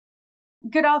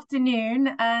Good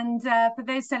afternoon, and for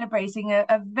those celebrating,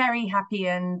 a very happy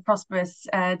and prosperous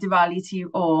Diwali to you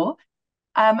all.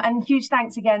 And huge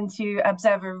thanks again to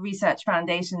Observer Research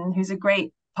Foundation, who's a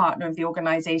great partner of the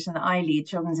organization that I lead,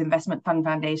 Children's Investment Fund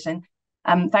Foundation.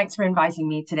 Thanks for inviting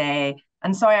me today.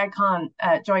 And sorry I can't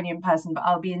join you in person, but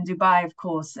I'll be in Dubai, of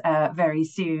course, very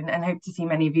soon, and hope to see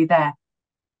many of you there.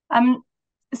 Um,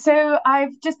 so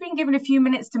I've just been given a few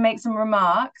minutes to make some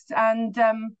remarks, and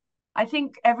I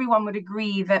think everyone would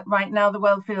agree that right now the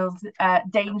world feels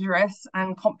dangerous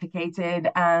and complicated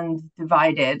and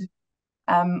divided.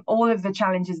 All of the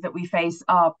challenges that we face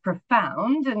are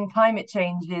profound, and climate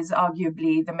change is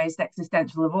arguably the most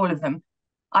existential of all of them.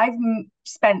 I've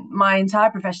spent my entire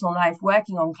professional life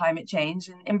working on climate change,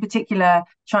 and in particular,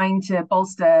 trying to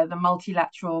bolster the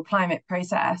multilateral climate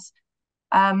process.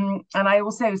 And I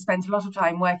also spent a lot of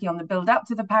time working on the build up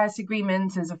to the Paris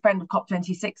Agreement as a friend of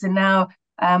COP26, and now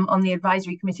on the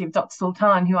advisory committee of Dr.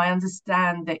 Sultan, who I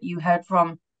understand that you heard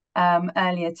from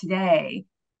earlier today.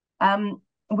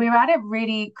 We're at a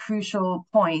really crucial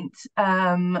point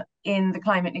in the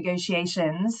climate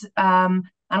negotiations. And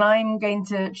I'm going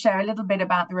to share a little bit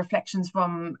about the reflections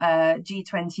from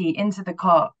G20 into the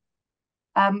COP.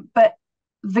 But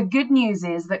the good news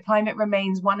is that climate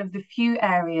remains one of the few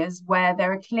areas where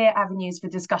there are clear avenues for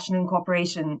discussion and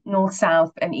cooperation,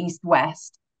 north-south and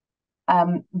east-west.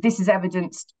 This is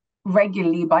evidenced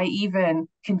regularly by even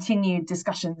continued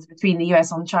discussions between the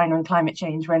US on China and climate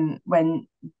change when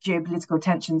geopolitical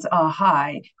tensions are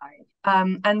high.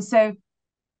 And so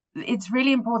it's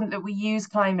really important that we use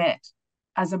climate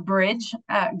as a bridge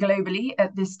globally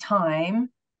at this time.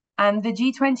 And the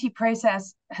G20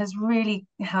 process has really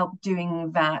helped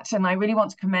doing that. And I really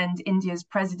want to commend India's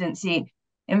presidency.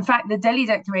 In fact, the Delhi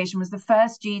Declaration was the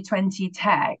first G20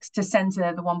 text to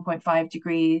center the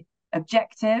 1.5-degree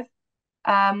objective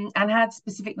and had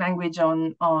specific language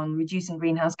on reducing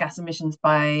greenhouse gas emissions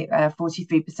by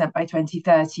 43% by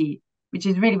 2030, which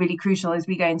is really, really crucial as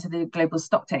we go into the global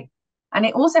stocktake. And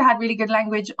it also had really good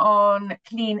language on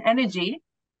clean energy,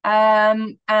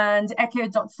 and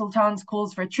echoed Dr. Sultan's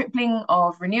calls for a tripling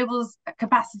of renewables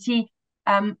capacity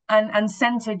and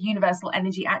centered universal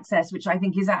energy access, which I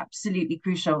think is absolutely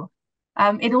crucial.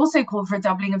 It also called for a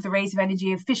doubling of the rate of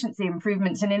energy efficiency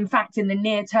improvements. And in fact, in the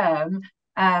near term,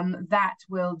 that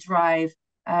will drive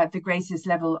the greatest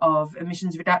level of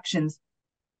emissions reductions.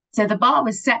 So the bar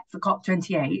was set for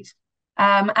COP28,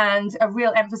 and a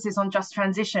real emphasis on just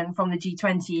transition from the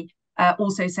G20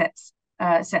 also sets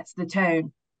the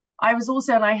tone. I was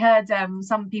also, and I heard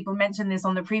some people mention this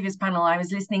on the previous panel I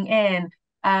was listening in,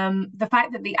 the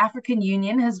fact that the African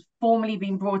Union has formally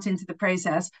been brought into the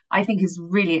process, I think is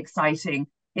really exciting.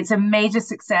 It's a major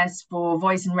success for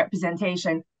voice and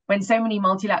representation when so many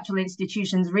multilateral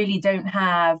institutions really don't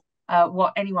have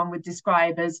what anyone would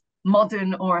describe as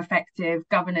modern or effective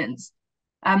governance.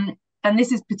 And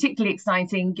this is particularly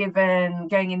exciting given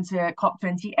going into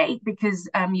COP28, because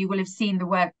you will have seen the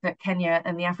work that Kenya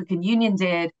and the African Union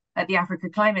did at the Africa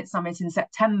Climate Summit in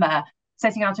September,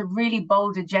 setting out a really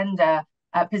bold agenda,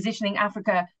 positioning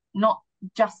Africa not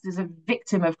just as a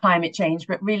victim of climate change,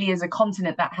 but really as a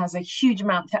continent that has a huge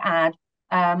amount to add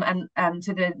and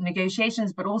to the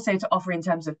negotiations, but also to offer in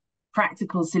terms of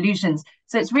practical solutions.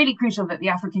 So it's really crucial that the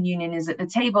African Union is at the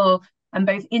table, and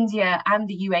both India and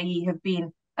the UAE have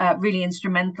been really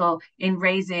instrumental in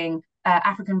raising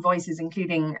African voices,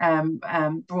 including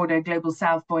broader Global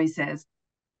South voices.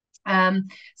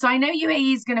 So I know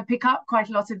UAE is going to pick up quite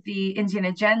a lot of the Indian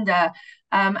agenda,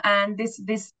 and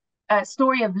this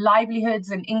story of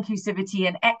livelihoods and inclusivity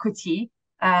and equity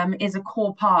is a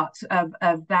core part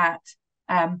of that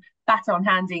baton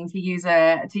handing, to use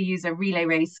a relay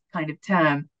race kind of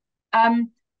term.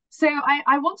 So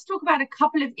I want to talk about a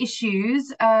couple of issues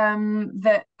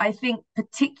that I think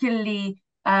particularly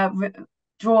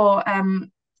draw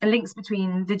links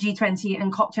between the G20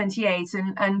 and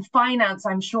COP28 and finance.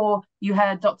 I'm sure you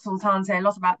heard Dr. Sultan say a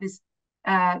lot about this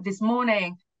this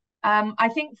morning. I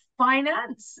think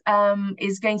finance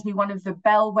is going to be one of the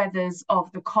bellwethers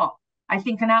of the COP. I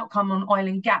think an outcome on oil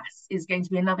and gas is going to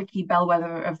be another key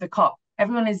bellwether of the COP.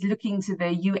 Everyone is looking to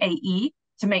the UAE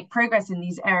to make progress in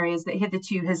these areas that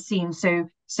hitherto has seemed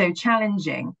so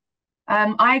challenging.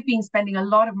 I've been spending a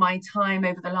lot of my time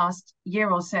over the last year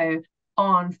or so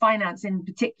on finance in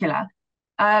particular.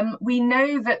 We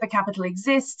know that the capital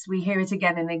exists, we hear it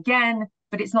again and again,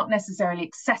 but it's not necessarily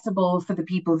accessible for the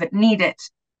people that need it.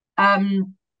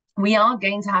 We are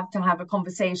going to have a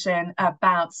conversation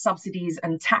about subsidies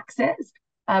and taxes,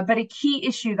 but a key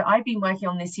issue that I've been working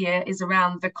on this year is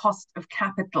around the cost of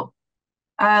capital.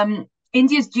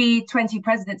 India's G20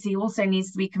 presidency also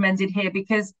needs to be commended here,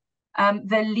 because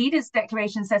The leaders'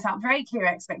 declaration set out very clear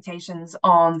expectations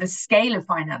on the scale of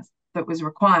finance that was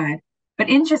required. But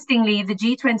interestingly, the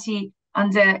G20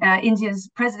 under India's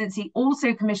presidency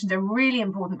also commissioned a really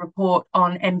important report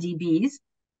on MDBs,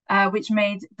 which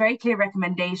made very clear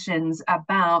recommendations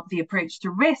about the approach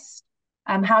to risk,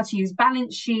 how to use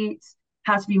balance sheets,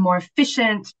 how to be more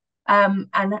efficient,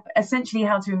 and essentially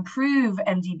how to improve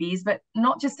MDBs, but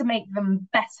not just to make them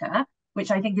better,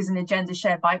 which I think is an agenda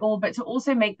shared by all, but to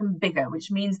also make them bigger,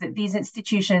 which means that these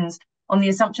institutions, on the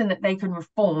assumption that they can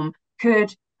reform,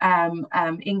 could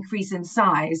increase in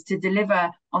size to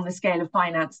deliver on the scale of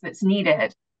finance that's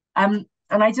needed. And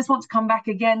I just want to come back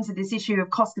again to this issue of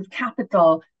cost of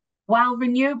capital. While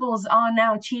renewables are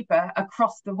now cheaper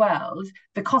across the world,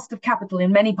 the cost of capital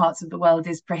in many parts of the world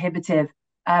is prohibitive.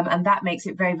 And that makes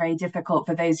it very, very difficult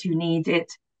for those who need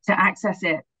it to access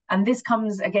it. And this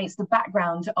comes against the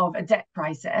background of a debt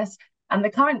crisis. And the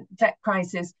current debt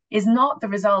crisis is not the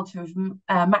result of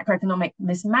macroeconomic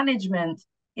mismanagement.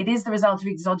 It is the result of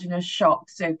exogenous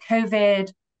shocks. So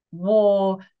COVID,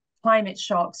 war, climate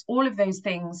shocks, all of those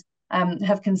things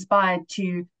have conspired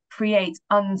to create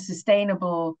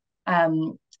unsustainable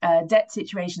debt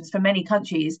situations for many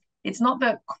countries. It's not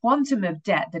the quantum of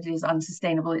debt that is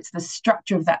unsustainable, it's the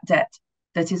structure of that debt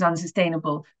that is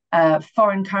unsustainable.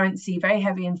 Foreign currency, very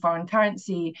heavy in foreign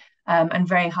currency, and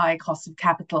very high costs of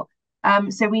capital.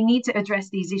 So we need to address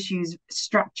these issues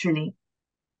structurally.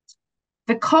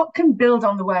 The COP can build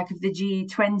on the work of the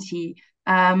G20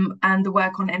 and the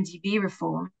work on MTB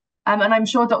reform. And I'm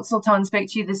sure Dr. Sultan spoke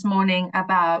to you this morning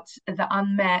about the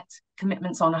unmet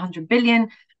commitments on 100 billion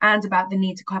and about the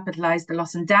need to capitalize the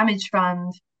loss and damage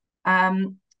fund.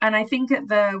 And I think at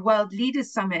the World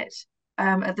Leaders Summit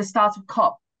at the start of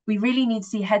COP, we really need to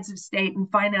see heads of state and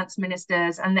finance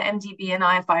ministers and the MDB and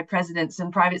IFI presidents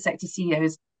and private sector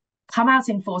CEOs come out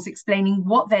in force explaining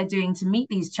what they're doing to meet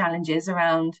these challenges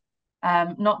around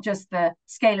not just the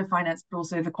scale of finance, but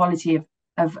also the quality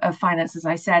of finance, as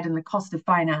I said, and the cost of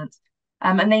finance.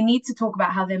 And they need to talk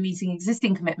about how they're meeting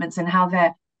existing commitments and how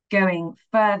they're going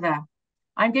further.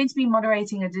 I'm going to be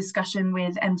moderating a discussion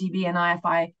with MDB and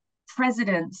IFI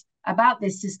presidents about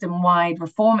this system-wide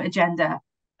reform agenda.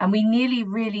 And we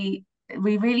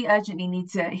really urgently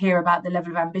need to hear about the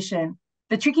level of ambition.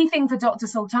 The tricky thing for Dr.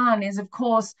 Sultan is, of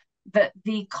course, that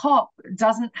the COP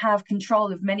doesn't have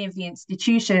control of many of the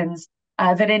institutions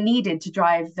that are needed to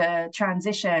drive the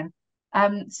transition.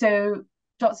 So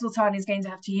Dr. Sultan is going to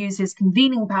have to use his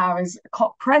convening power as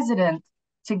COP president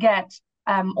to get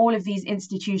all of these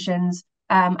institutions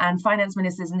and finance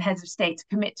ministers and heads of state to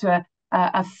commit to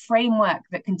a framework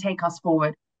that can take us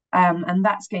forward. And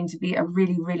that's going to be a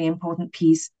really important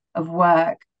piece of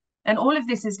work. And all of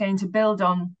this is going to build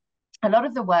on a lot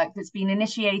of the work that's been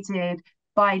initiated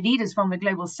by leaders from the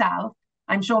Global South.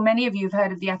 I'm sure many of you have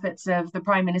heard of the efforts of the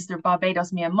Prime Minister of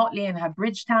Barbados, Mia Mottley, and her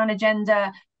Bridgetown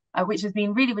agenda, which has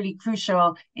been really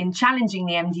crucial in challenging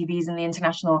the MDBs and the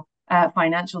international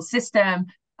financial system.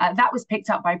 That was picked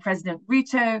up by President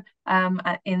Ruto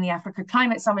in the Africa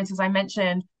Climate Summit, as I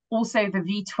mentioned. Also, the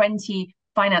V20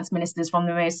 finance ministers from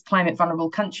the most climate vulnerable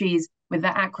countries with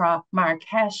the Accra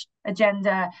Marrakesh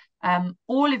agenda.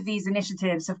 All of these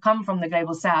initiatives have come from the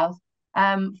Global South.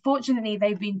 Fortunately,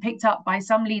 they've been picked up by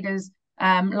some leaders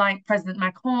like President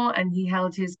Macron, and he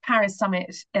held his Paris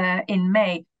summit in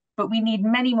May. But we need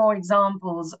many more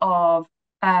examples of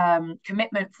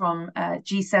commitment from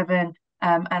G7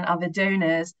 and other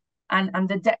donors. And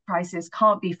the debt crisis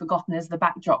can't be forgotten as the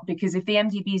backdrop, because if the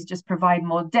MDBs just provide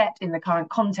more debt in the current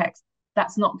context,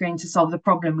 that's not going to solve the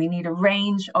problem. We need a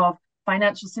range of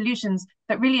financial solutions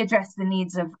that really address the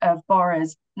needs of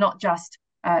borrowers, not just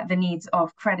the needs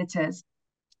of creditors.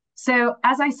 So,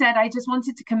 as I said, I just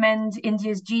wanted to commend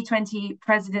India's G20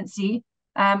 presidency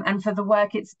and for the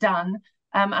work it's done.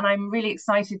 And I'm really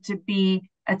excited to be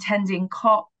attending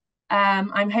COP.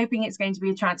 I'm hoping it's going to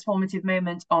be a transformative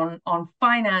moment on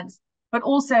finance, but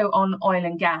also on oil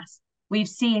and gas. We've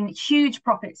seen huge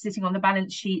profits sitting on the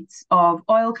balance sheets of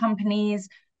oil companies.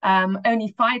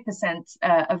 Only 5%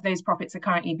 of those profits are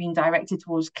currently being directed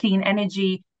towards clean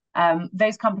energy.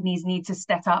 Those companies need to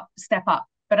step up.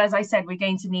 But as I said, we're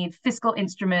going to need fiscal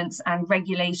instruments and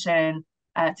regulation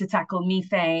to tackle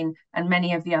methane and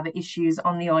many of the other issues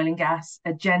on the oil and gas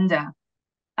agenda.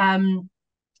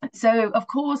 So, of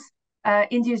course,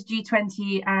 India's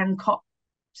G20 and COP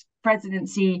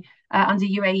presidency under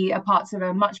UAE are parts of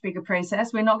a much bigger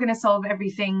process. We're not going to solve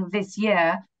everything this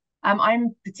year.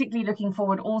 I'm particularly looking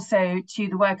forward also to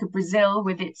the work of Brazil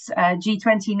with its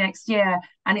G20 next year,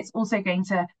 and it's also going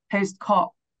to host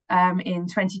COP in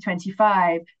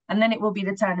 2025. And then it will be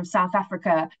the turn of South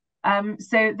Africa.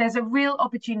 So there's a real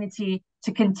opportunity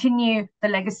to continue the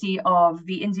legacy of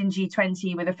the Indian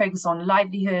G20 with a focus on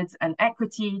livelihoods and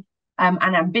equity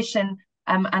and ambition.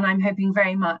 And I'm hoping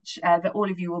very much that all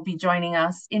of you will be joining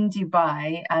us in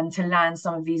Dubai to land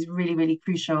some of these really, really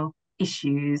crucial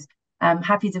issues.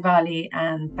 Happy Diwali,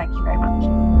 and thank you very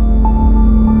much.